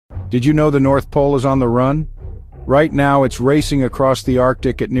Did you know the North Pole is on the run? Right now, it's racing across the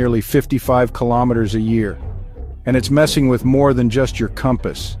Arctic at nearly 55 kilometers a year. And it's messing with more than just your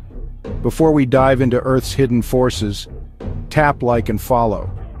compass. Before we dive into Earth's hidden forces, tap, like, and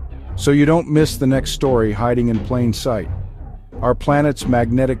follow, so you don't miss the next story hiding in plain sight. Our planet's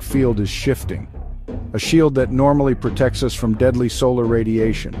magnetic field is shifting, a shield that normally protects us from deadly solar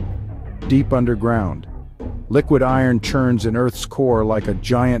radiation. Deep underground, liquid iron churns in Earth's core like a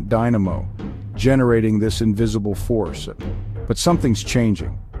giant dynamo, generating this invisible force. But something's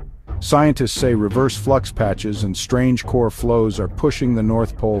changing. Scientists say reverse flux patches and strange core flows are pushing the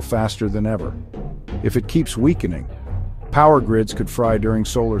North Pole faster than ever. If it keeps weakening, power grids could fry during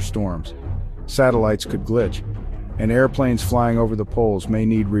solar storms, satellites could glitch, and airplanes flying over the poles may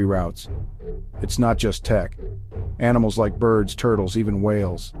need reroutes. It's not just tech. Animals like birds, turtles, even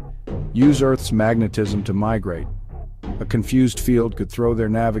whales use Earth's magnetism to migrate. A confused field could throw their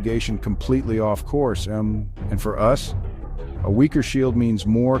navigation completely off course, and for us, a weaker shield means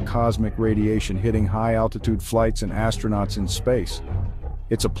more cosmic radiation hitting high-altitude flights and astronauts in space.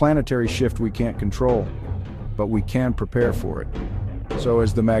 It's a planetary shift we can't control, but we can prepare for it. So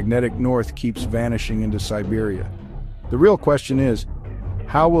as the magnetic north keeps vanishing into Siberia, the real question is,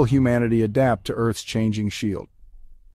 how will humanity adapt to Earth's changing shield?